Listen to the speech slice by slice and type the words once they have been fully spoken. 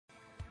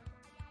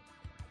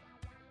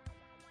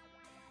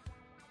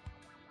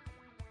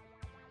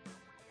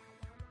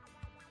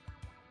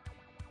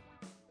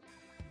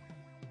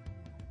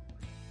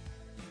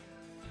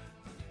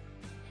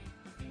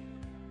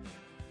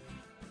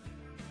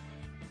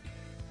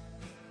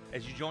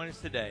As you join us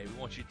today, we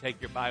want you to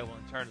take your Bible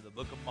and turn to the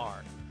book of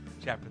Mark,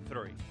 chapter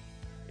 3.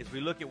 As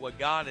we look at what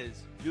God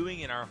is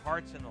doing in our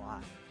hearts and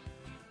lives,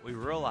 we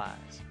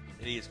realize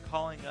that He is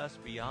calling us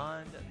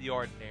beyond the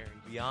ordinary,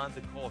 beyond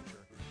the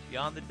culture,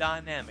 beyond the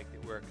dynamic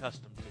that we're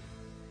accustomed to.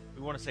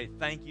 We want to say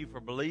thank you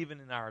for believing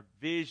in our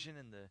vision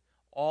and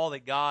all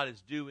that God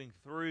is doing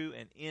through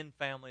and in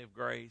Family of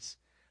Grace.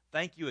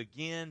 Thank you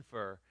again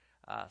for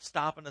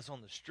stopping us on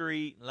the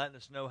street and letting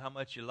us know how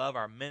much you love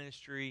our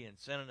ministry and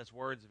sending us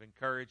words of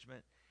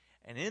encouragement.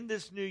 And in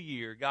this new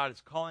year, God is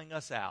calling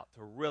us out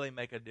to really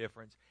make a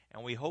difference.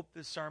 And we hope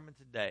this sermon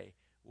today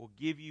will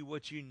give you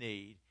what you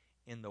need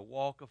in the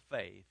walk of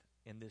faith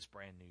in this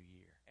brand new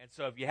year. And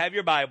so if you have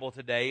your Bible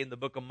today in the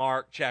book of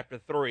Mark chapter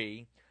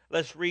 3,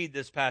 let's read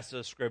this passage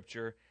of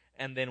Scripture,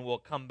 and then we'll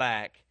come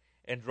back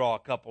and draw a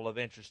couple of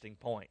interesting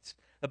points.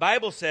 The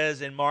Bible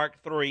says in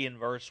Mark 3 and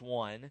verse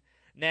 1,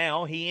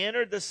 "Now he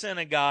entered the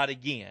synagogue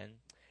again,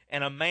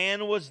 and a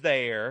man was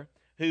there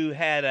who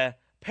had a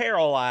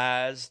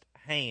paralyzed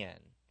hand.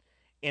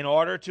 In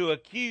order to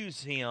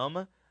accuse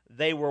him,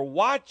 they were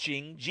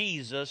watching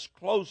Jesus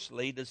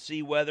closely to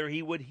see whether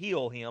he would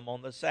heal him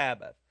on the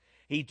Sabbath.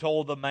 He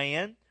told the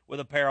man with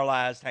a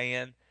paralyzed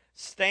hand,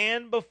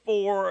 'Stand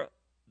before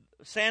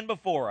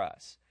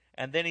us.'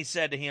 And then he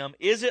said to him,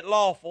 'Is it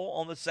lawful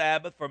on the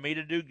Sabbath for me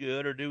to do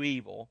good or do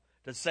evil,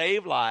 to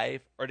save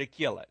life or to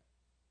kill it?'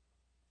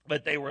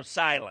 But they were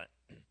silent.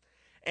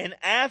 And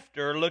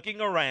after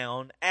looking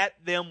around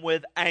at them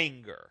with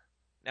anger."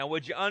 Now,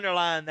 would you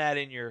underline that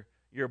in your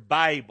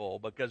Bible,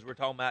 because we're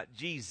talking about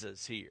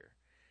Jesus here.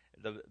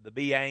 The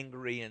be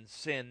angry and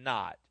sin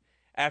not.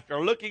 After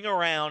looking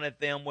around at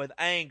them with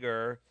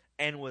anger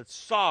and with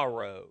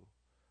sorrow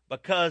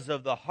because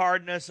of the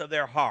hardness of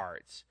their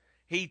hearts,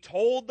 he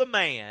told the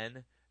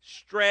man,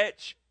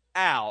 "Stretch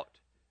out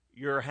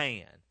your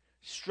hand."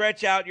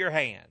 Stretch out your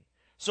hand.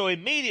 So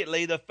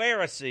immediately the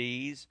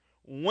Pharisees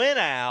went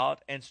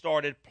out and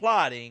started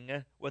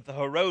plotting with the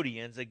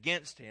Herodians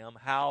against him,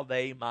 how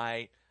they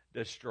might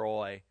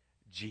destroy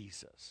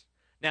Jesus.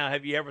 Now,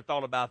 have you ever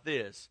thought about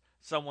this?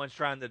 Someone's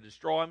trying to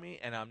destroy me,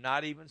 and I'm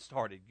not even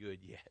started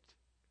good yet.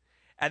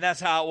 And that's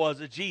how it was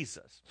with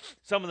Jesus.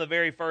 Some of the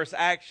very first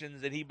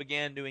actions that he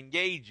began to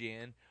engage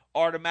in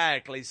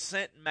automatically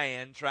sent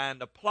man trying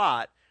to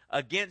plot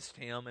against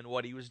him and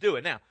what he was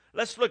doing. Now,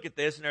 let's look at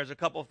this, and there's a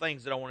couple of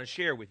things that I want to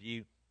share with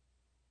you.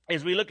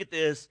 As we look at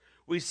this,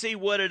 we see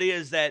what it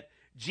is that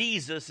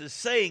Jesus is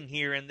saying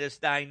here in this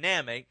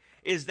dynamic,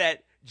 is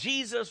that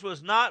Jesus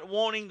was not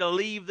wanting to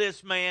leave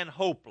this man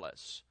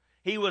hopeless.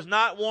 He was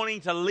not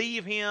wanting to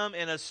leave him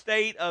in a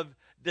state of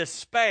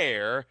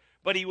despair,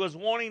 but he was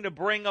wanting to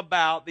bring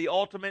about the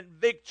ultimate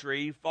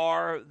victory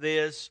for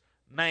this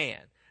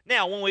man.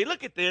 Now, when we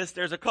look at this,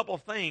 there's a couple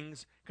of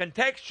things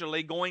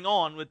contextually going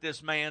on with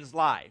this man's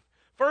life.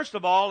 First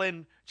of all,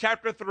 in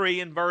chapter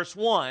 3 and verse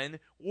 1,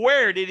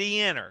 where did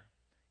he enter?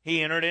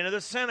 He entered into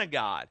the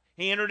synagogue.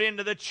 He entered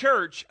into the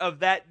church of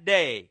that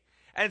day.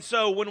 And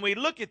so when we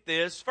look at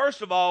this,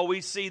 first of all,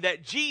 we see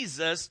that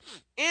Jesus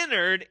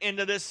entered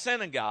into this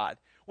synagogue.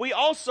 We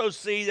also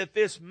see that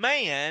this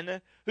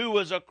man who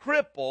was a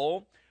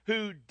cripple,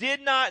 who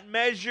did not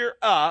measure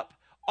up,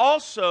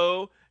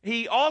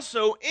 he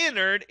also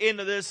entered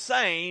into this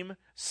same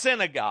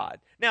synagogue.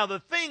 Now, the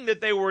thing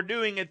that they were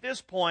doing at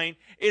this point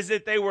is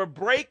that they were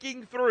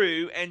breaking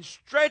through and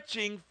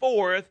stretching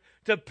forth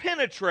to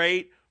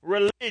penetrate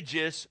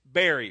religious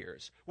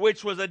barriers,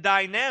 which was a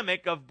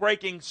dynamic of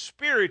breaking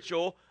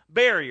spiritual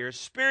barriers.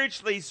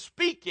 Spiritually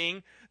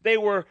speaking, they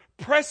were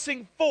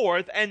pressing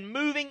forth and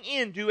moving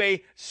into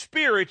a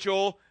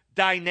spiritual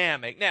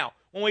dynamic. Now,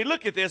 when we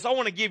look at this, I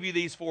want to give you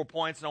these 4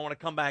 points, and I want to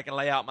come back and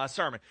lay out my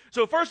sermon.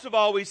 So first of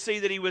all, we see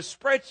that he was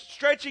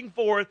stretching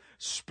forth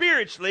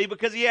spiritually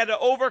because he had to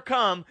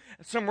overcome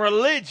some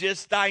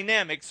religious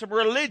dynamics, some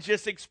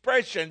religious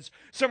expressions,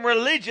 some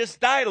religious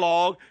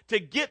dialogue to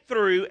get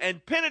through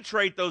and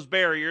penetrate those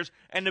barriers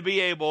and to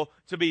be able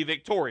to be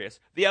victorious.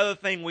 The other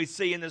thing we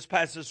see in this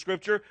passage of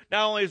Scripture,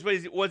 not only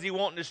was he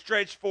wanting to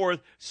stretch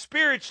forth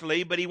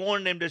spiritually, but he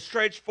wanted him to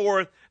stretch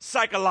forth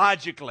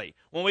psychologically.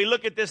 When we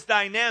look at this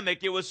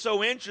dynamic, it was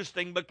so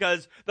interesting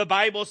because the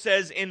Bible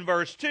says in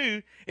verse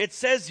 2, it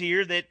says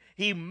here that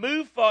he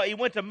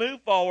went to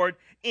move forward.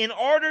 In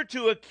order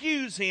to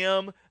accuse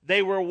him,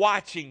 they were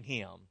watching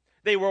him.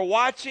 They were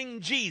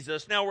watching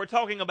Jesus. Now we're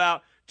talking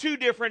about two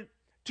different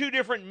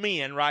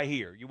men right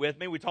here. You with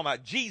me? We're talking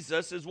about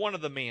Jesus as one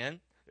of the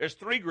men. There's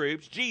three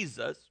groups.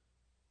 Jesus.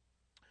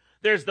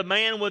 There's the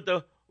man with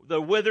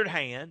the withered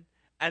hand,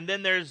 and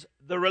then there's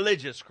the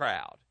religious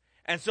crowd.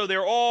 And so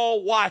they're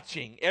all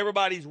watching.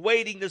 Everybody's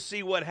waiting to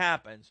see what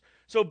happens.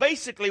 So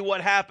basically what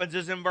happens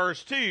is in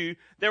verse 2,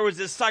 there was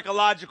this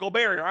psychological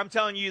barrier. I'm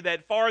telling you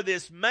that for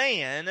this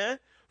man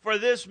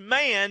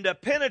to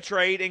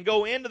penetrate and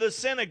go into the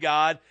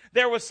synagogue,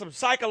 there was some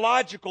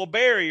psychological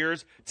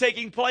barriers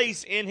taking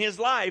place in his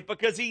life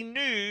because he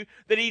knew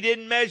that he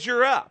didn't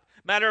measure up.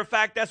 Matter of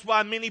fact, that's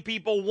why many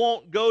people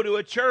won't go to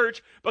a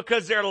church,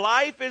 because their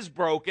life is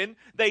broken.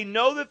 They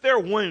know that they're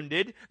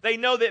wounded. They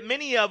know that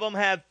many of them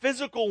have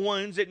physical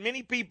wounds that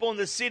many people in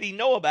the city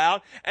know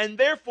about, and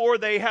therefore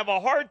they have a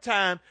hard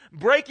time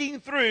breaking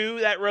through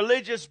that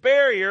religious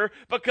barrier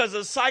because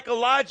of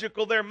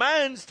psychological, their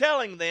mind's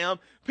telling them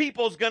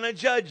people's going to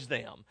judge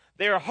them.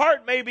 Their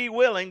heart may be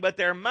willing, but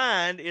their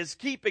mind is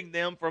keeping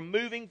them from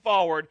moving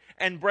forward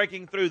and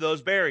breaking through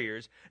those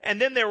barriers. And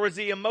then there was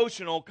the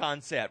emotional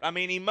concept. I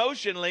mean,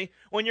 emotionally,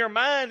 when your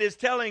mind is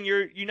telling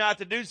you not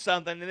to do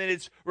something, and then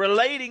it's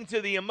relating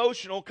to the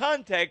emotional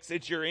context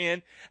that you're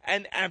in,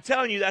 and I'm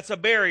telling you, that's a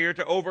barrier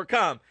to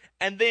overcome.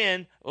 And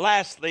then,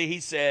 lastly, he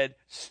said,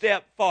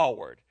 step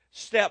forward,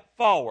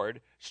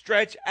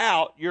 stretch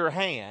out your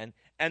hand.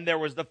 And there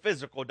was the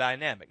physical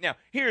dynamic. Now,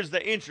 here's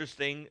the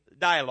interesting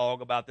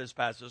dialogue about this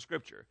passage of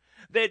Scripture.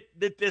 That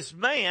this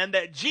man,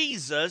 that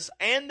Jesus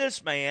and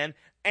this man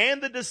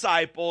and the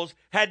disciples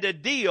had to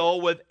deal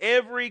with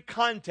every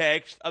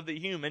context of the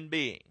human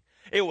being.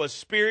 It was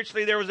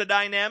spiritually there was a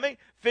dynamic,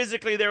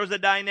 physically there was a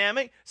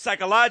dynamic,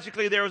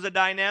 psychologically there was a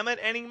dynamic,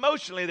 and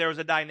emotionally there was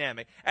a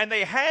dynamic. And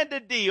they had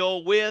to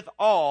deal with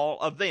all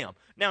of them.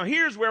 Now,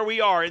 here's where we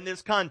are in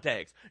this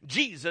context.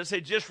 Jesus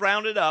had just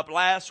rounded up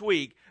last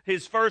week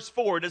his first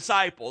 4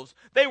 disciples.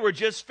 They were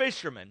just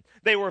fishermen.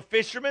 They were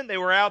fishermen. They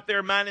were out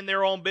there minding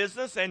their own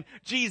business, and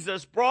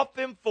Jesus brought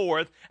them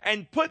forth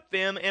and put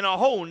them in a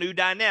whole new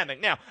dynamic.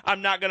 Now,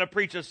 I'm not going to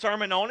preach a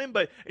sermon on him,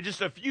 but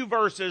just a few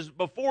verses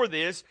before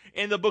this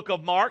in the book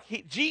of Mark,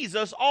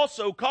 Jesus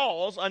also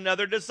calls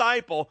another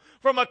disciple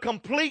from a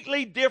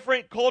completely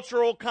different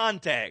cultural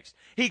context.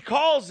 He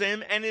calls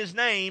him, and his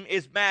name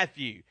is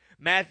Matthew.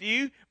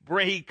 Matthew,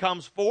 he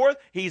comes forth.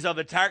 He's of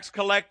the tax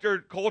collector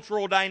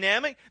cultural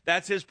dynamic.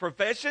 That's his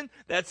profession.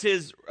 That's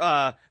his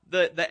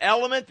the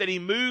element that he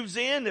moves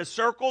in, the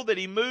circle that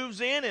he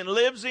moves in and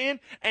lives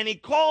in. And he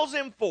calls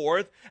him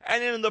forth.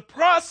 And in the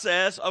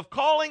process of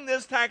calling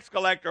this tax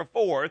collector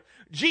forth,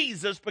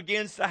 Jesus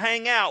begins to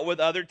hang out with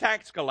other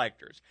tax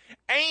collectors.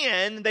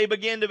 And they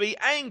begin to be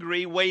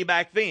angry way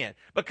back then,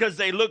 because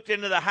they looked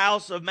into the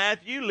house of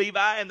Matthew,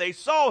 Levi, and they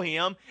saw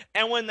him.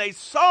 And when they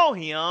saw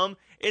him,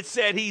 it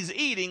said he's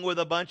eating with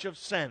a bunch of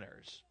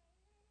sinners.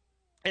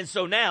 And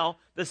so now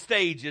the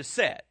stage is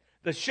set.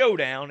 The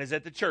showdown is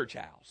at the church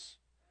house.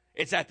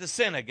 It's at the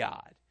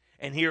synagogue.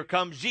 And here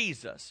comes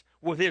Jesus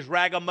with his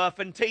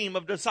ragamuffin team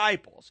of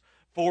disciples.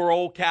 4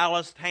 old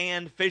calloused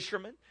hand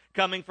fishermen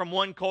coming from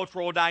one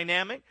cultural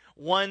dynamic,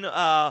 one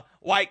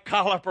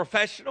white-collar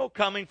professional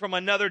coming from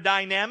another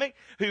dynamic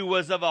who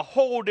was of a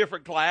whole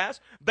different class,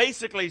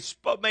 basically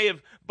may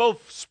have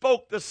both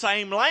spoke the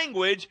same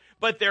language,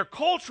 but their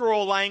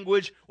cultural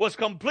language was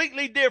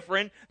completely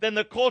different than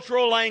the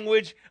cultural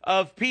language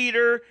of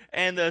Peter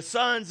and the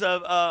sons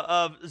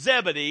of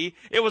Zebedee.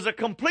 It was a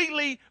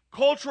completely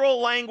cultural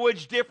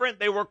language different.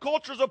 They were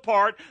cultures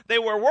apart. They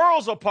were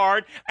worlds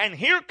apart. And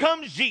here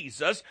comes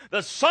Jesus,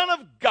 the Son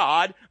of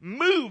God,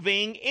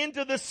 moving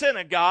into the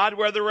synagogue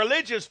where the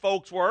religious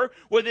folks were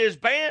with his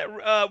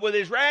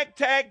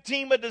ragtag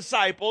team of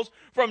disciples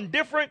from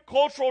different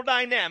cultural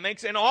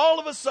dynamics. And all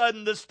of a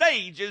sudden the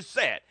stage is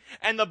set.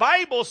 And the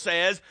Bible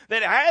says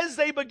that as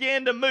they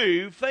began to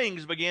move,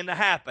 things began to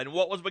happen.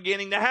 What was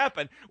beginning to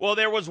happen? Well,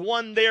 there was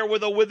one there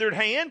with a withered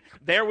hand.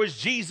 There was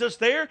Jesus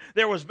there.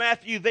 There was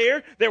Matthew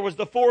there. There was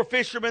the 4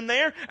 fishermen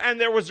there. And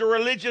there was a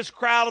religious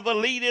crowd of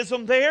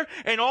elitism there.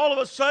 And all of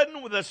a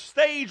sudden, the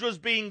stage was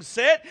being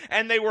set,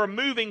 and they were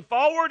moving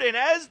forward. And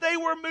as they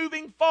were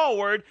moving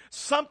forward,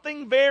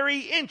 something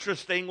very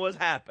interesting was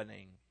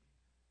happening.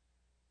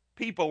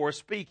 People were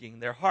speaking.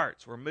 Their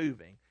hearts were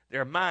moving.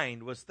 Their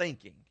mind was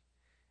thinking.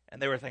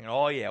 And they were thinking,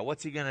 oh yeah,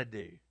 what's he going to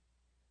do?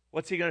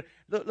 What's he going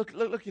to...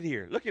 Look at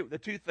here. Look at the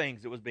 2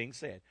 things that was being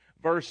said.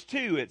 Verse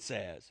 2, it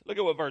says. Look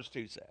at what verse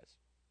 2 says.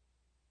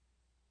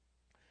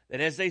 That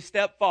as they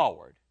step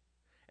forward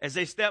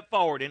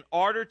in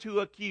order to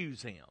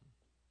accuse him,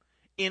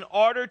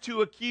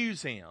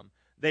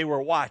 they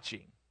were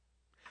watching.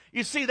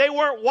 You see, they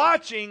weren't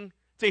watching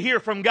to hear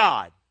from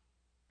God.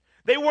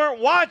 They weren't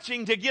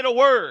watching to get a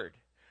word.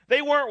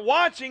 They weren't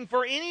watching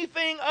for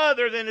anything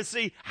other than to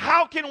see,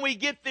 how can we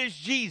get this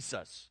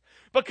Jesus?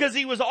 Because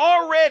he was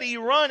already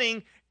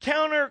running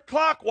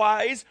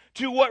counterclockwise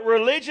to what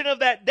religion of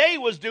that day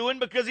was doing,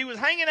 because he was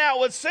hanging out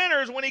with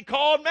sinners when he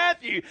called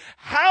Matthew.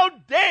 How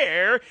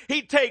dare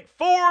he take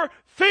 4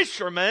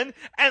 fishermen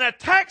and a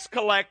tax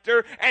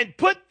collector and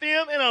put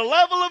them in a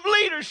level of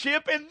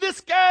leadership in this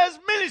guy's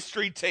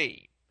ministry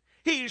team?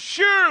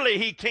 Surely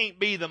he can't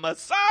be the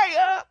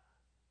Messiah.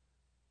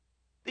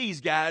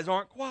 These guys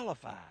aren't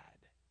qualified.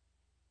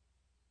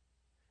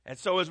 And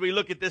so as we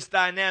look at this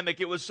dynamic,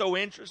 it was so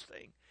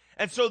interesting.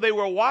 And so they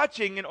were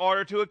watching in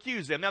order to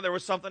accuse him. Now there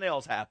was something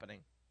else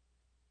happening.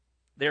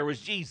 There was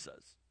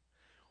Jesus.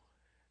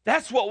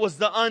 That's what was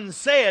the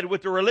unsaid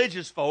with the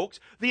religious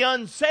folks. The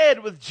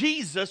unsaid with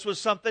Jesus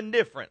was something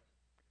different.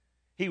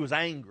 He was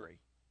angry.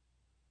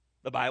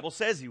 The Bible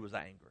says he was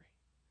angry.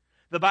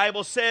 The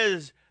Bible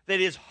says that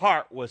his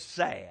heart was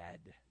sad.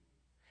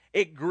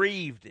 It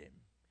grieved him.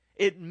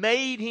 It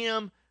made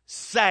him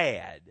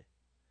sad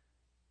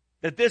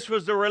that this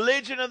was the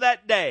religion of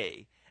that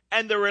day.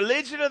 And the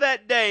religion of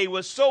that day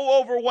was so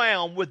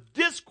overwhelmed with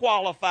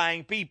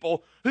disqualifying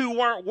people who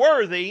weren't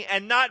worthy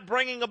and not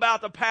bringing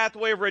about the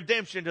pathway of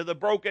redemption to the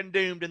broken,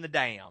 doomed, and the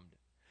damned.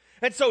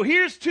 And so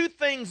here's two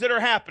things that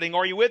are happening.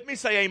 Are you with me?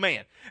 Say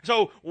amen.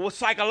 So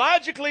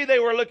psychologically, they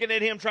were looking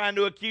at him, trying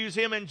to accuse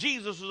him, and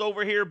Jesus was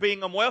over here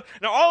being unwell.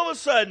 Now, all of a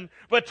sudden,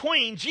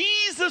 between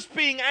Jesus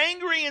being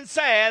angry and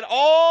sad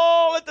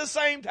all at the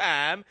same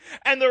time,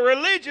 and the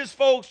religious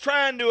folks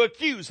trying to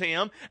accuse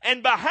him,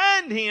 and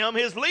behind him,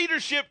 his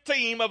leadership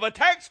team of a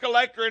tax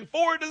collector and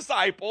 4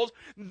 disciples,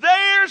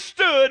 there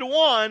stood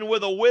one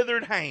with a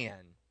withered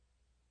hand.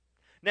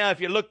 Now, if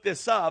you look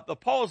this up, the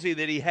palsy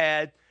that he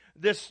had,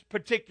 this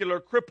particular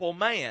crippled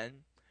man,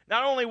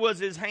 not only was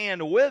his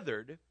hand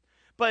withered,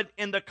 but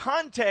in the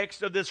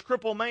context of this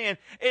crippled man,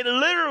 it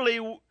literally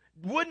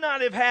would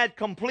not have had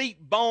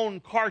complete bone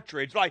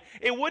cartilage. Like,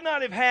 it would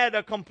not have had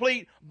a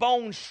complete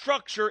bone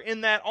structure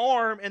in that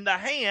arm and the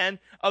hand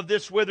of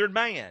this withered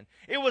man.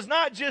 It was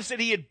not just that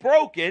he had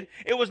broke it.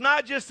 It was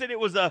not just that it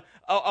was a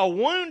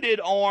wounded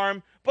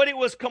arm, but it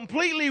was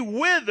completely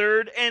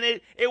withered, and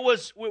it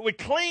would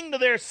cling to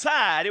their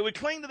side. It would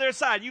cling to their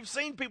side. You've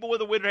seen people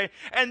with a withered hand.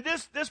 And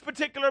this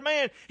particular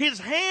man, his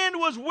hand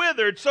was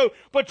withered. So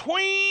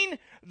between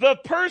the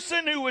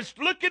person who was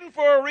looking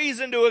for a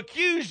reason to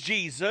accuse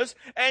Jesus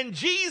and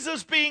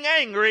Jesus being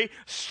angry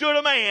stood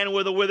a man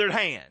with a withered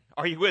hand.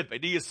 Are you with me?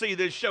 Do you see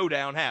this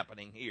showdown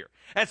happening here?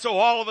 And so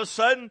all of a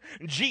sudden,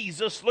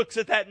 Jesus looks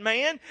at that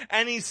man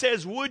and he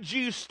says, would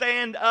you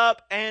stand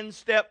up and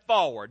step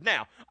forward?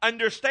 Now,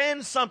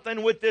 understand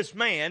something with this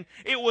man.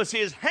 It was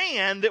his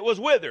hand that was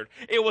withered.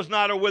 It was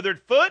not a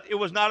withered foot. It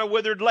was not a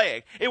withered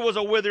leg. It was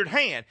a withered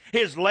hand.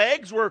 His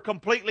legs were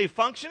completely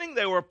functioning.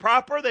 They were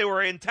proper. They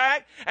were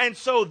intact. And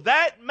so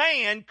that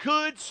man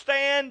could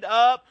stand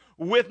up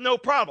with no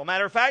problem.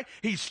 Matter of fact,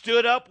 he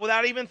stood up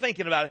without even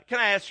thinking about it. Can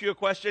I ask you a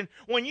question?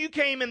 When you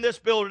came in this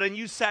building and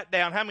you sat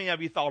down, how many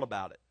of you thought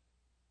about it?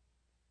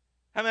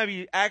 How many of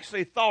you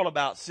actually thought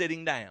about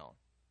sitting down?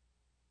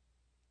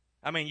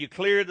 I mean, you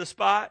cleared the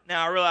spot.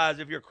 Now, I realize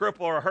if you're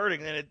crippled or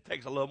hurting, then it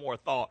takes a little more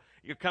thought.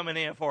 You're coming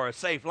in for a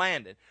safe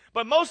landing.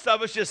 But most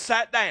of us just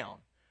sat down.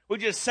 We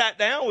just sat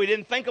down. We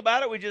didn't think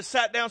about it. We just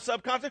sat down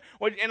subconsciously.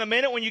 In a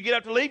minute, when you get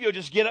up to leave, you'll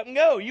just get up and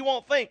go. You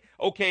won't think,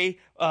 okay,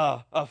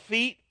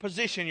 feet,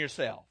 position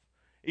yourself.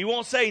 You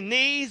won't say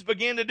knees,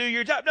 begin to do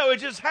your job. No, it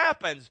just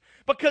happens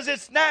because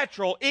it's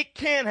natural. It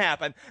can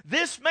happen.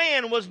 This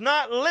man was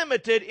not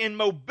limited in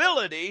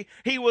mobility.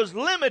 He was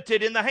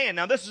limited in the hand.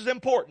 Now, this is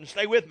important.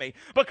 Stay with me.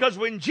 Because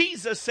when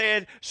Jesus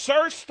said,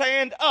 sir,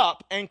 stand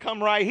up and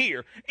come right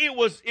here, it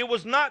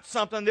was not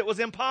something that was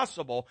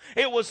impossible.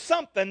 It was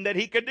something that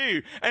he could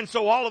do. And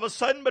so all of a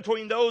sudden,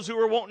 between those who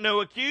were wanting to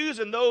accuse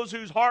and those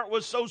whose heart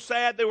was so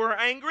sad they were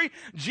angry,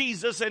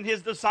 Jesus and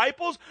his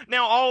disciples,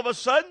 now all of a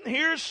sudden,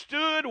 here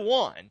stood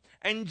one.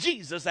 And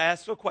Jesus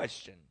asked a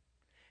question.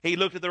 He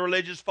looked at the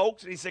religious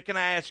folks and he said, can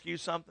I ask you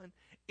something?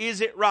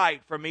 Is it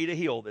right for me to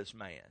heal this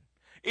man?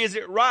 Is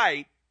it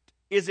right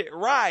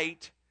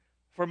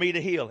for me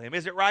to heal him?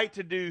 Is it right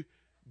to do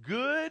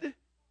good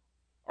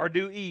or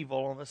do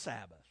evil on the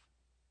Sabbath?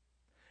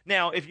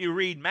 Now, if you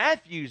read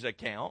Matthew's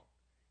account,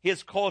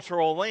 his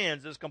cultural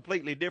lens is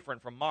completely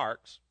different from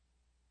Mark's.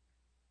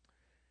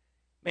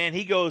 Man,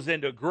 he goes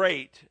into a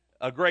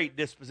great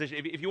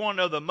disposition. If you want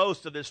to know the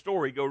most of this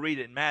story, go read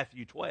it in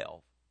Matthew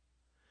 12.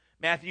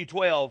 Matthew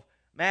 12,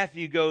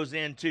 Matthew goes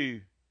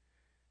into,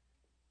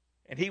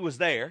 and he was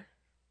there,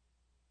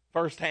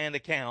 first-hand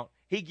account.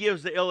 He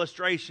gives the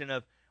illustration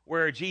of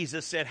where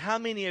Jesus said, how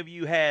many of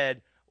you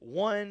had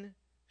one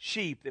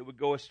sheep that would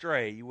go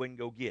astray, you wouldn't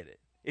go get it?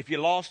 If you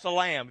lost a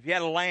lamb, if you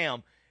had a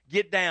lamb,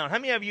 get down. How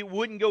many of you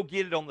wouldn't go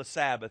get it on the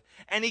Sabbath?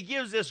 And he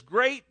gives this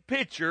great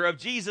picture of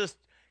Jesus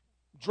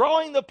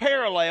drawing the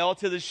parallel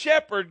to the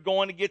shepherd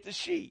going to get the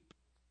sheep.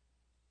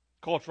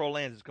 Cultural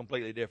lens is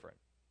completely different.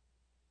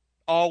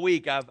 All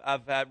week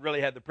I've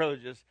really had the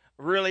privileges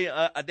really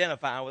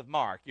identifying with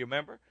Mark. You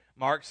remember?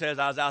 Mark says,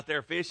 I was out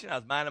there fishing. I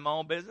was minding my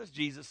own business.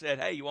 Jesus said,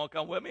 hey, you want to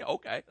come with me?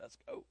 Okay, let's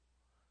go.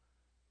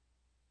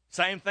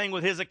 Same thing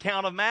with his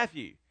account of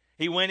Matthew.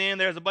 He went in,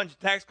 there's a bunch of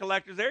tax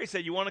collectors there. He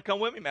said, you want to come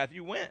with me?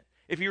 Matthew went.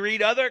 If you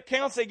read other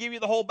accounts, they give you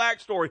the whole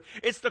backstory.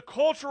 It's the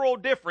cultural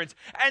difference.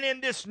 And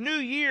in this new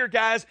year,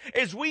 guys,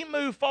 as we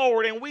move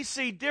forward and we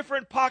see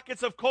different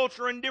pockets of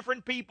culture and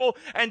different people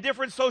and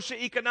different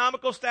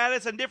socioeconomical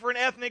status and different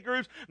ethnic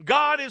groups,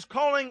 God is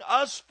calling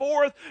us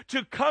forth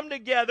to come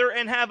together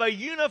and have a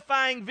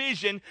unifying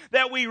vision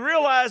that we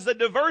realize the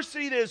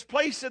diversity that is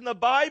placed in the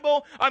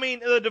Bible,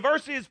 the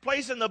diversity that's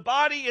placed in the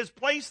body is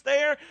placed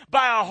there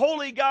by a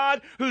holy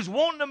God who's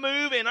wanting to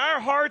move in our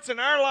hearts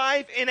and our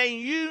life in a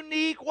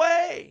unique way.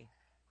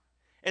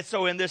 And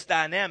so in this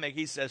dynamic,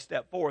 he says,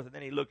 step forth. And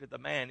then he looked at the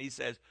man. He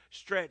says,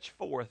 stretch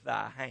forth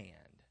thy hand.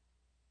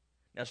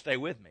 Now stay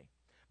with me.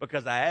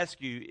 Because I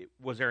ask you,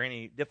 was there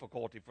any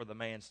difficulty for the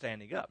man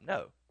standing up?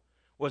 No.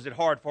 Was it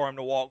hard for him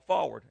to walk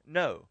forward?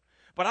 No.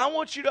 But I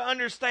want you to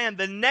understand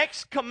the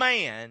next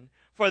command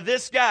for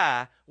this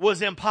guy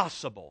was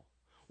impossible.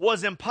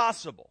 Was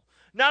impossible.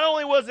 Not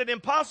only was it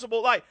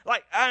impossible, like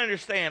I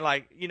understand,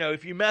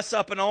 if you mess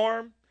up an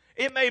arm,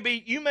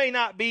 you may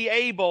not be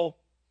able,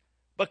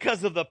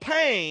 because of the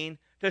pain,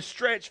 to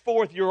stretch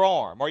forth your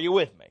arm. Are you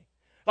with me?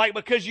 Like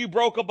because you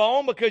broke a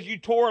bone, because you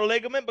tore a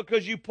ligament,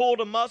 because you pulled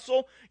a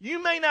muscle,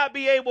 you may not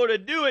be able to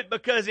do it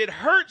because it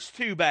hurts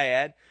too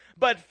bad,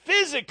 but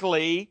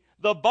physically,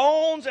 the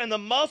bones and the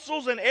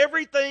muscles and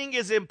everything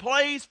is in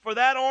place for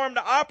that arm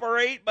to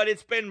operate, but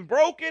it's been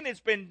broken, it's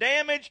been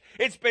damaged,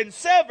 it's been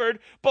severed.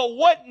 But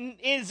what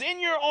is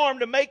in your arm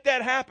to make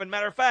that happen?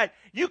 Matter of fact,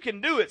 you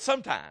can do it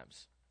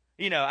sometimes.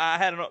 I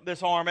had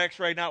this arm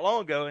x-ray not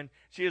long ago, and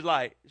she was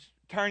like,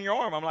 turn your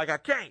arm. I'm like, I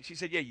can't. She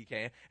said, yeah, you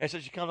can. And so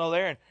she comes over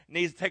there and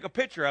needs to take a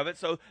picture of it.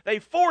 So they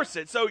force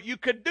it. So you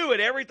could do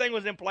it. Everything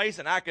was in place,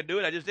 and I could do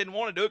it. I just didn't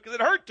want to do it because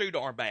it hurt too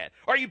darn bad.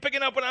 Are you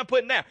picking up what I'm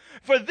putting down?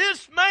 For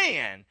this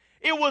man,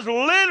 it was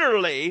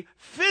literally,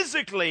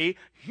 physically,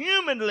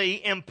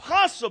 humanly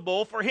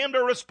impossible for him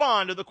to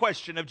respond to the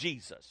question of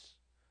Jesus,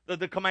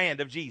 the command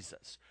of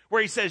Jesus,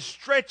 where he says,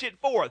 stretch it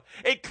forth.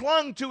 It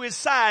clung to his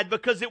side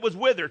because it was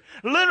withered.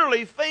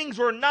 Literally, things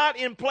were not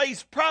in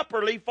place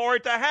properly for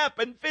it to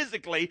happen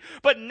physically,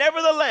 but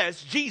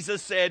nevertheless,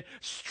 Jesus said,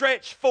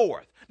 stretch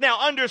forth. Now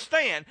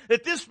understand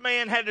that this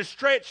man had to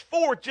stretch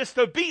forth just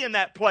to be in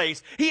that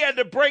place. He had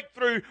to break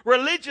through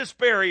religious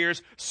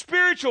barriers,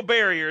 spiritual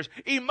barriers,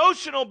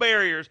 emotional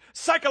barriers,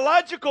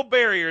 psychological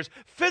barriers,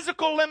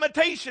 physical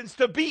limitations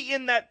to be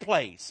in that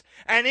place.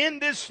 And in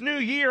this new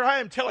year, I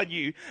am telling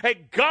you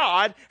that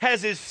God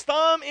has his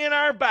thumb in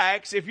our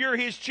backs if you're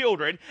his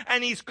children,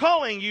 and he's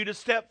calling you to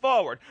step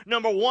forward.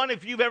 Number one,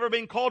 if you've ever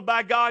been called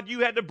by God,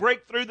 you had to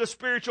break through the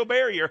spiritual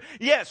barrier.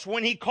 Yes,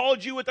 when he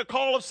called you with the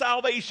call of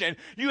salvation,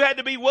 you had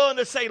to be willing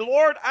to say,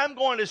 Lord, I'm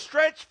going to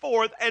stretch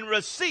forth and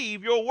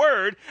receive your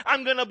word.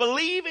 I'm going to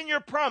believe in your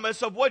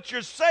promise of what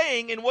you're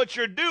saying and what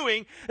you're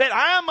doing, that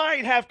I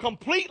might have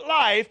complete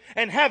life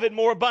and have it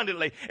more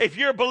abundantly. If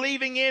you're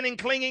believing in and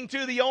clinging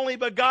to the only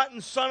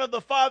begotten Son of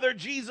the Father,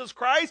 Jesus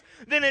Christ,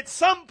 then at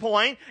some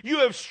point you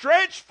have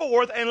stretched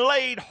forth and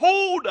laid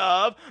hold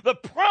of the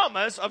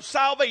promise of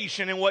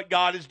salvation and what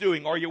God is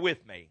doing. Are you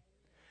with me?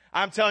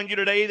 I'm telling you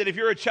today that if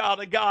you're a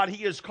child of God,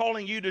 he is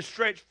calling you to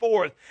stretch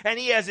forth, and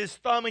he has his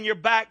thumb in your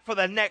back for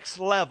the next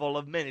level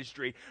of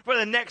ministry, for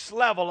the next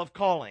level of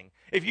calling.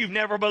 If you've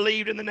never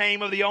believed in the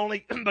name of the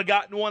only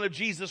begotten one of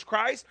Jesus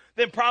Christ,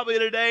 then probably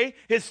today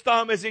his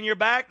thumb is in your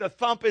back, the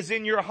thump is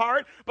in your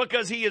heart,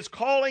 because he is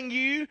calling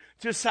you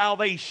to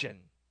salvation.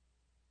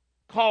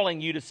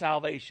 Calling you to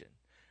salvation.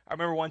 I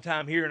remember one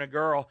time hearing a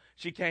girl,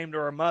 she came to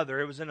her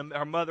mother.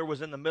 Her mother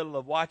was in the middle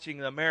of watching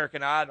the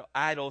American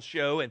Idol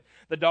show, and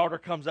the daughter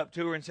comes up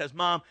to her and says,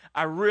 Mom,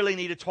 I really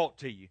need to talk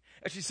to you.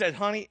 And she said,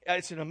 honey,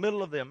 it's in the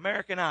middle of the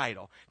American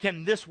Idol.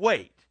 Can this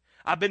wait?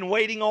 I've been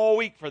waiting all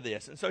week for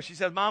this. And so she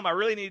says, Mom, I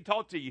really need to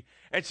talk to you.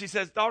 And she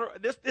says, daughter,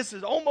 this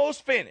is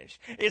almost finished.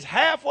 It's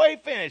halfway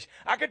finished.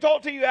 I can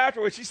talk to you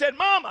afterwards. She said,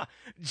 Mama,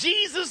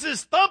 Jesus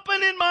is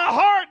thumping in my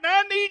heart, and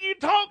I need you to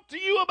talk to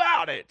you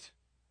about it.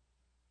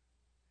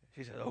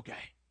 She said, okay.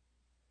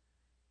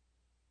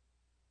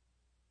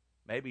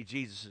 Maybe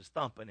Jesus is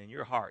thumping in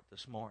your heart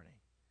this morning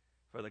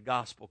for the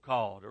gospel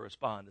call to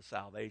respond to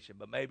salvation,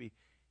 but maybe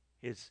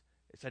it's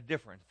a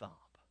different thump.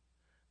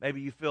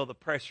 Maybe you feel the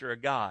pressure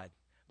of God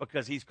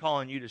because he's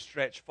calling you to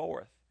stretch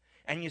forth.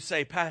 And you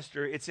say,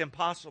 Pastor, it's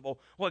impossible.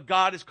 What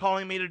God is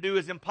calling me to do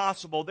is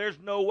impossible. There's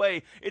no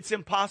way. It's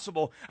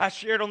impossible. I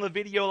shared on the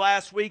video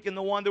last week and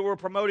the one that we're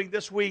promoting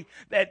this week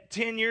that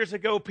 10 years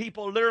ago,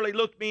 people literally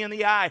looked me in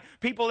the eye.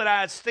 People that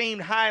I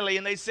esteemed highly,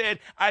 and they said,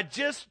 I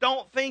just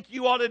don't think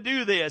you ought to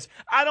do this.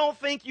 I don't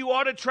think you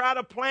ought to try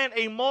to plant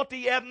a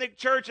multi-ethnic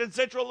church in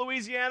central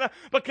Louisiana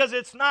because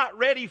it's not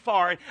ready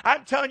for it.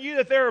 I'm telling you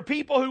that there are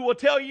people who will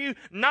tell you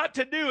not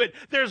to do it.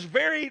 There's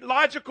very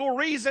logical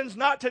reasons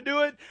not to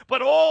do it,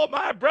 but all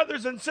my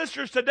brothers and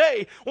sisters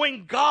today,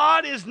 when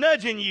God is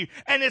nudging you,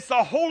 and it's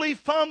the holy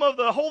thumb of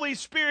the Holy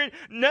Spirit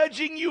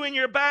nudging you in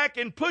your back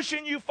and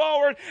pushing you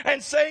forward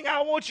and saying,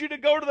 I want you to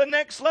go to the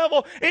next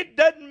level, it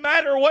doesn't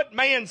matter what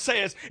man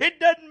says. It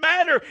doesn't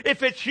matter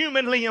if it's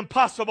humanly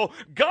impossible.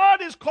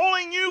 God is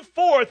calling you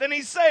forth, and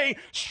he's saying,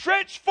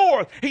 stretch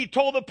forth. He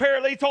told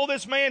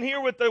this man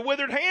here with the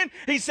withered hand,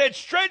 he said,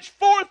 stretch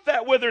forth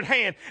that withered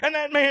hand. And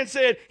that man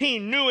said, he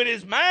knew in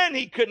his mind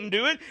he couldn't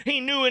do it. He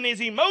knew in his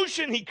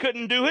emotion he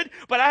couldn't do it.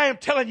 But I am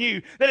telling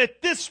you that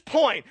at this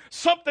point,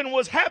 something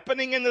was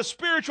happening in the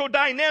spiritual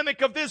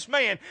dynamic of this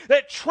man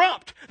that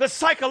trumped the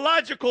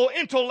psychological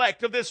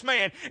intellect of this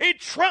man. It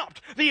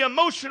trumped the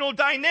emotional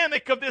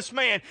dynamic of this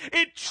man.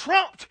 It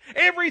trumped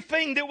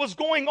everything that was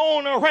going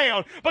on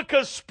around,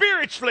 because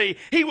spiritually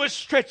he was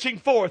stretching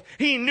forth.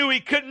 He knew he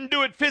couldn't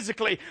do it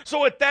physically.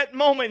 So at that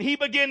moment, he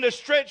began to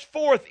stretch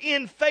forth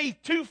in faith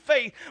to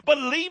faith,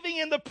 believing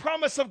in the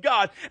promise of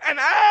God. And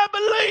I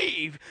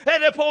believe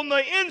that upon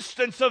the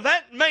instance of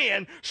that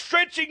man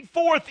stretching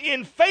forth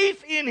in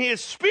faith in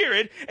his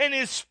spirit and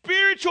his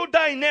spiritual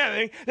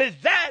dynamic,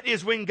 that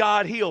is when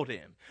God healed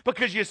him.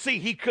 Because you see,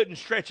 he couldn't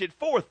stretch it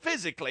forth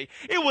physically.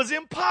 It was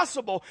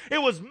impossible.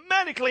 It was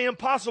medically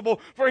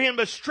impossible for him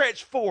to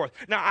stretch forth.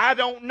 Now, I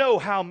don't know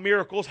how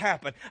miracles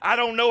happen. I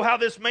don't know how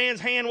this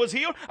man's hand was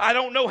healed. I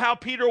don't know how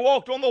Peter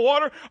walked on the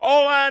water.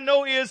 All I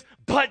know is,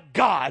 but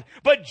God.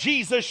 But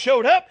Jesus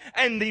showed up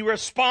and he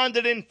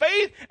responded in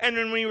faith. And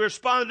when we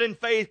responded in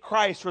faith,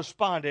 Christ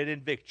responded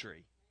in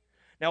victory.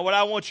 Now, what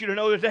I want you to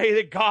know today,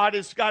 that God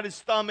has got his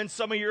thumb in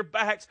some of your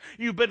backs.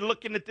 You've been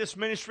looking at this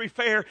ministry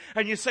fair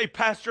and you say,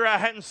 Pastor, I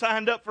hadn't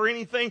signed up for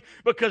anything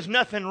because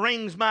nothing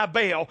rings my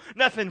bell.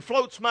 Nothing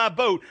floats my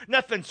boat.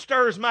 Nothing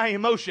stirs my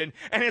emotion.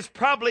 And it's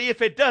probably,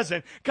 if it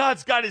doesn't,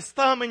 God's got his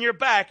thumb in your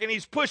back and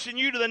he's pushing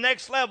you to the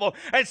next level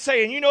and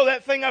saying, you know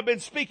that thing I've been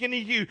speaking to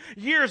you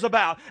years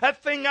about,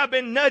 that thing I've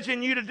been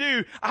nudging you to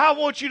do, I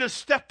want you to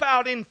step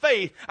out in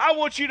faith. I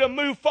want you to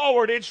move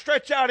forward and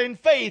stretch out in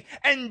faith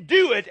and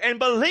do it and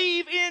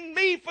believe in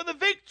me for the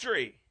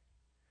victory.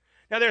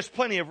 Now, there's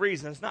plenty of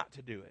reasons not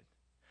to do it.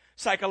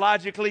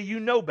 Psychologically,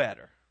 you know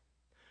better.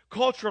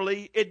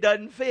 Culturally, it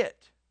doesn't fit.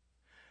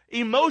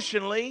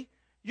 Emotionally,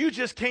 you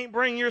just can't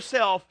bring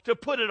yourself to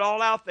put it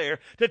all out there,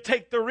 to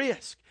take the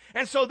risk.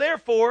 And so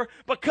therefore,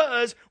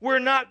 because we're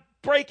not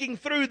breaking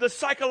through the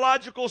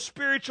psychological,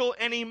 spiritual,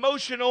 and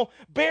emotional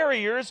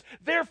barriers,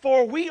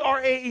 therefore we are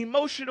an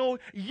emotional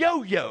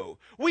yo-yo.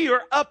 We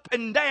are up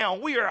and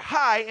down. We are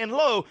high and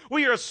low.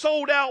 We are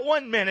sold out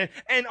one minute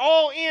and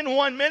all in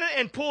one minute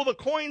and pull the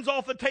coins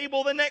off the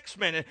table the next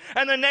minute.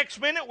 And the next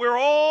minute we're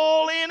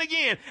all in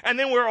again. And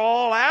then we're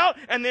all out.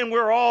 And then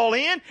we're all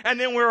in. And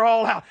then we're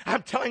all out.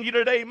 I'm telling you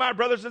today, my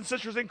brothers and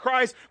sisters in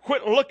Christ,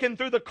 quit looking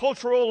through the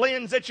cultural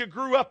lens that you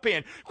grew up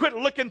in. Quit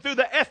looking through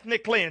the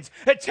ethnic lens.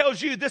 It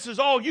tells you this is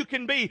all you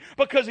can be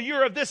because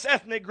you're of this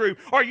ethnic group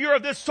or you're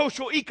of this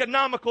social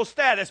economical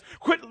status.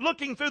 Quit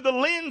looking through the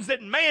lens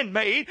that man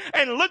made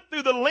and look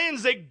through the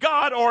lens that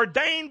God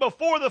ordained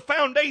before the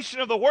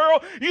foundation of the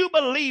world. You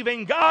believe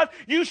in God.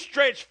 You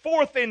stretch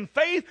forth in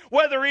faith,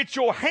 whether it's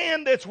your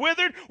hand that's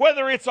withered,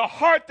 whether it's a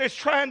heart that's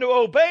trying to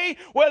obey,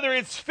 whether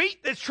it's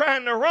feet that's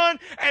trying to run.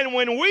 And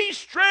when we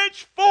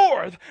stretch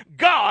forth,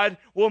 God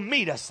will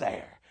meet us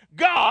there.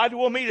 God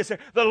will meet us there.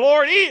 The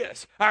Lord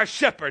is our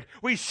shepherd.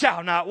 We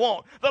shall not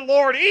want. The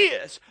Lord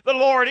is. The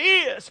Lord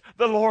is.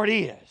 The Lord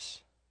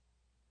is.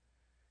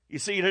 You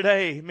see,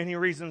 today, many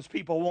reasons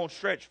people won't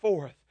stretch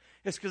forth.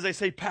 It's because they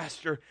say,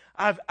 Pastor,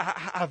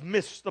 I've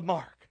missed the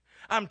mark.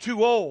 I'm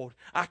too old.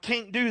 I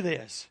can't do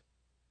this.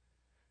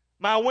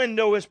 My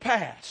window is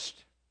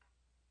past.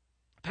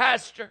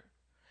 Pastor,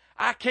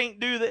 I can't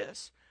do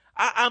this.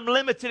 I'm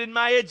limited in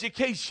my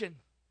education.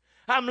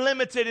 I'm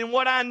limited in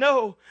what I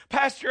know.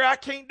 Pastor, I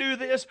can't do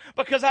this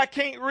because I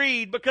can't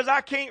read, because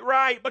I can't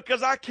write,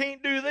 because I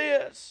can't do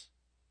this.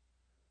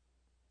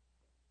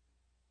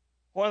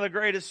 One of the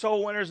greatest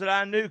soul winners that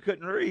I knew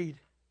couldn't read.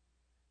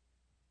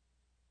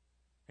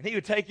 And he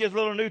would take his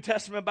little New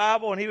Testament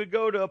Bible and he would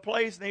go to a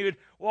place and he would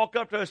walk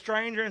up to a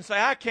stranger and say,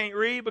 I can't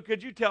read, but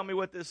could you tell me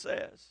what this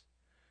says?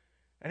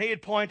 And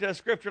he'd point to a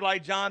scripture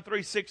like John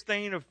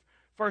 3:16 or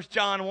 1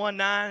 John 1:9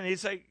 and he'd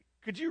say,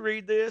 could you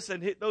read this?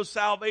 And hit those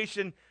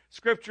salvation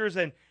scriptures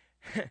and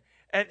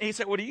he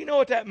said, well, do you know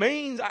what that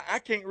means? I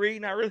can't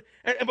read.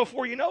 And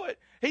before you know it,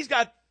 he's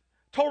got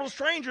total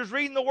strangers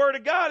reading the Word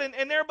of God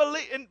and they're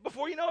and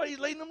before you know it, he's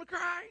leading them to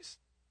Christ.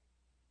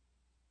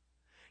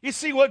 You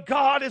see, what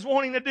God is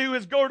wanting to do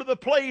is go to the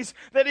place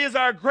that is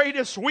our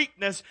greatest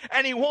weakness,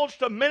 and He wants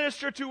to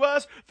minister to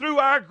us through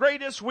our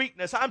greatest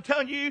weakness. I'm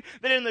telling you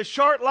that in the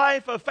short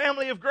life of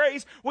Family of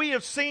Grace, we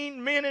have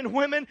seen men and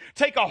women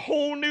take a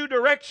whole new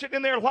direction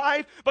in their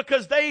life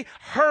because they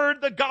heard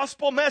the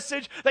gospel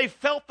message, they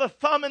felt the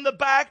thumb in the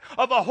back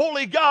of a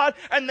holy God,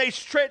 and they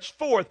stretched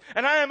forth.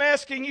 And I am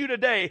asking you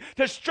today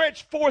to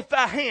stretch forth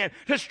thy hand,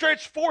 to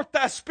stretch forth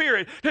thy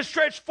spirit, to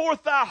stretch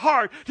forth thy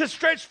heart, to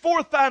stretch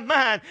forth thy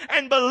mind,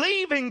 and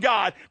believe in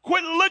God.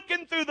 Quit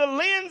looking through the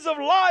lens of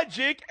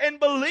logic and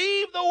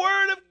believe the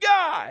Word of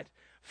God.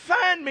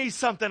 Find me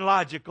something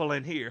logical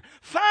in here.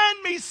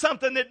 Find me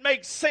something that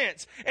makes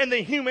sense in the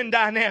human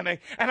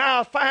dynamic, and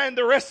I'll find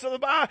the rest of the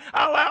Bible.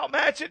 I'll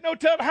outmatch it. No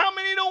telling how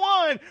many to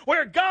one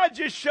where God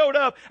just showed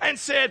up and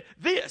said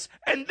this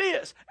and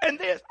this and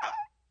this.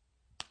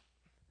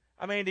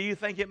 I mean, do you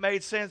think it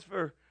made sense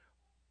for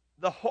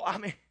the whole? I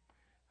mean,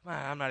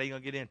 I'm not even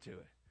going to get into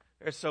it.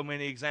 There's so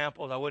many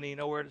examples, I wouldn't even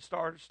know where to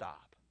start or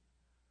stop.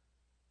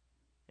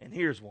 And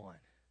here's one.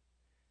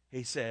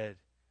 He said,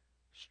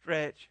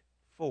 stretch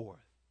forth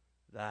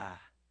thy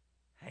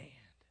hand.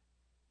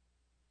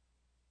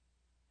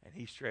 And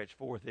he stretched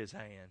forth his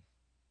hand,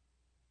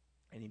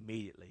 and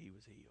immediately he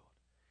was healed.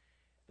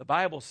 The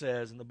Bible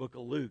says in the book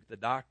of Luke, the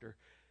doctor,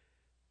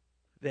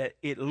 that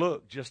it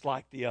looked just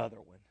like the other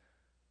one.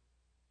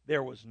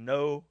 There was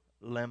no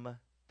limitations.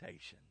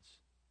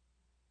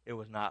 It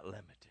was not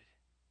limited.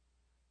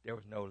 There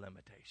was no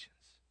limitations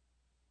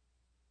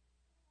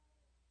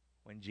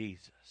when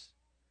Jesus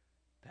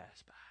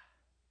passed by.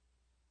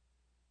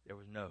 There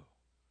was no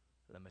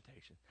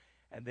limitation.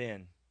 And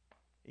then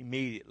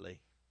immediately,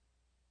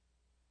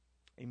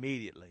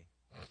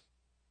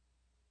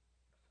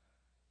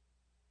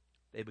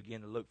 they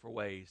began to look for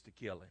ways to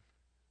kill him.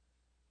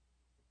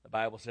 The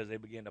Bible says they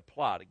began to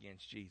plot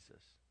against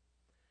Jesus.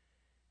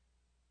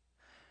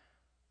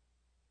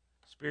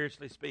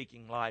 Spiritually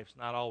speaking, life's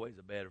not always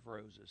a bed of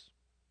roses.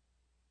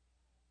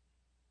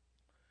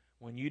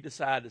 When you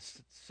decide to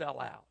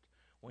sell out,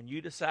 when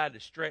you decide to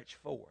stretch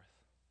forth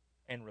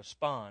and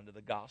respond to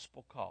the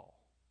gospel call,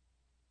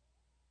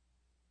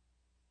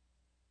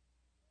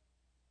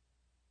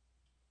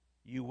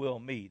 you will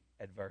meet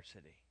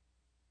adversity.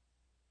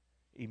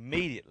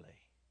 Immediately,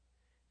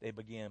 they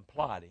began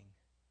plotting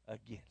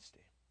against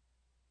him.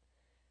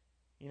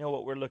 You know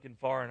what we're looking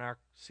for in our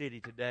city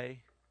today?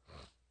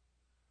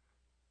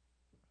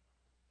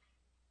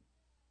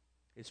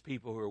 It's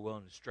people who are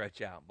willing to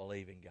stretch out and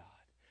believe in God.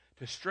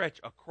 To stretch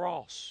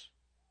across.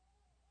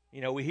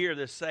 You know, we hear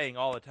this saying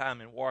all the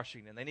time in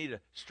Washington. They need to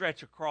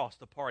stretch across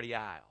the party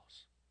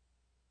aisles.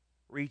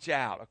 Reach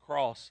out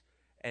across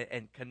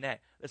and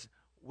connect. Listen,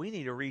 we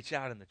need to reach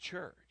out in the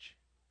church.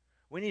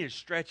 We need to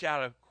stretch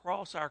out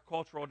across our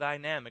cultural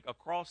dynamic,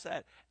 across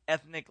that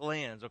ethnic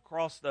lens,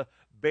 across the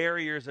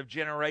barriers of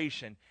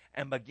generation,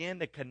 and begin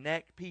to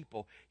connect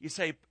people. You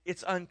say,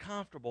 it's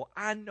uncomfortable.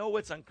 I know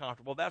it's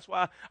uncomfortable. That's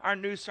why our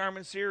new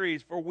sermon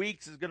series for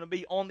weeks is going to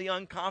be on the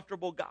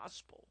uncomfortable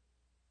gospel.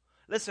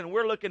 Listen,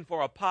 we're looking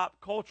for a pop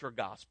culture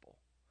gospel.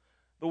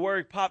 The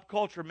word pop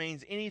culture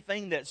means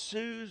anything that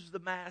soothes the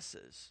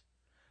masses.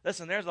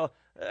 Listen, there's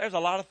a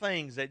lot of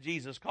things that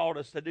Jesus called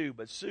us to do,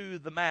 but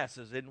soothe the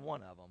masses isn't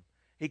one of them.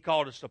 He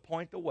called us to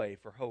point the way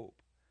for hope.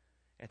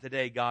 And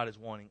today God is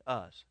wanting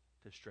us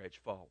to stretch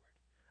forward.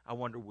 I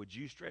wonder, would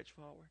you stretch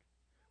forward?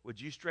 Would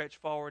you stretch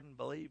forward and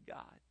believe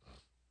God?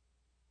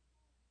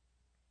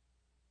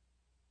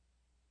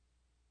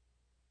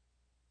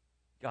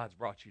 God's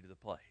brought you to the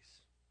place.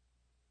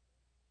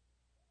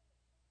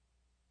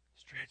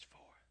 Stretch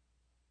forward.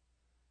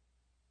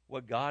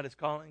 What God is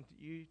calling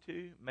you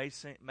to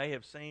may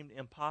have seemed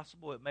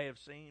impossible. It may have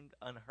seemed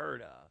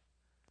unheard of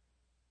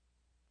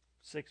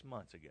 6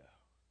 months ago.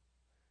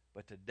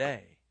 But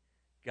today,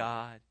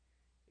 God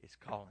is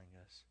calling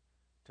us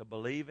to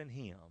believe in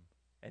Him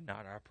and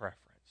not our preference.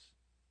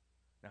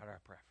 Not our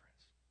preference.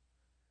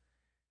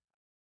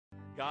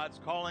 God's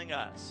calling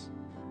us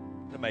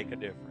to make a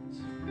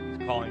difference.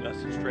 He's calling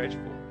us to stretch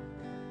forward.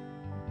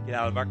 Get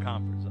out of our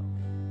comfort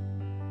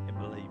zone and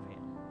believe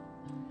Him.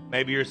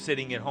 Maybe you're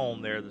sitting at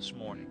home there this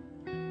morning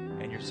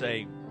and you're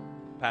saying,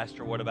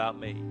 Pastor, what about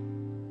me?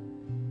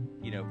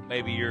 You know,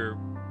 maybe you're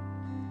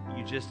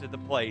just at the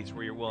place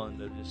where you're willing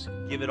to just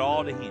give it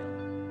all to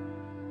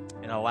Him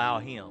and allow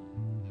Him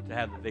to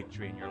have the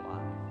victory in your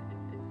life.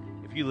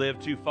 If you live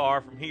too far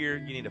from here,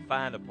 you need to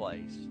find a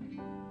place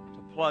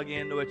to plug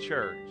into a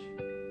church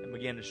and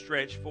begin to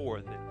stretch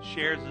forth that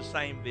shares the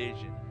same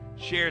vision,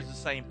 shares the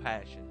same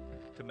passion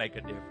to make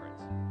a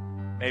difference.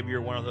 Maybe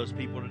you're one of those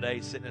people today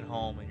sitting at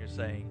home and you're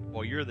saying,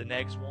 well, you're the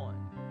next one.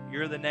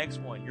 You're the next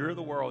one. You're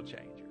the world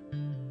changer.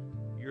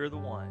 You're the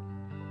one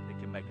that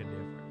can make a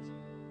difference.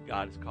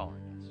 God is calling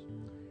us.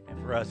 And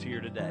for us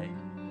here today,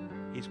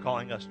 He's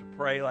calling us to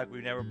pray like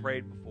we've never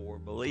prayed before,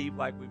 believe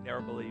like we've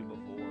never believed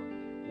before,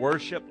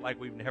 worship like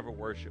we've never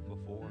worshiped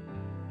before,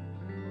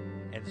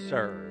 and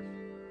serve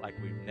like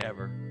we've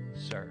never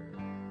served.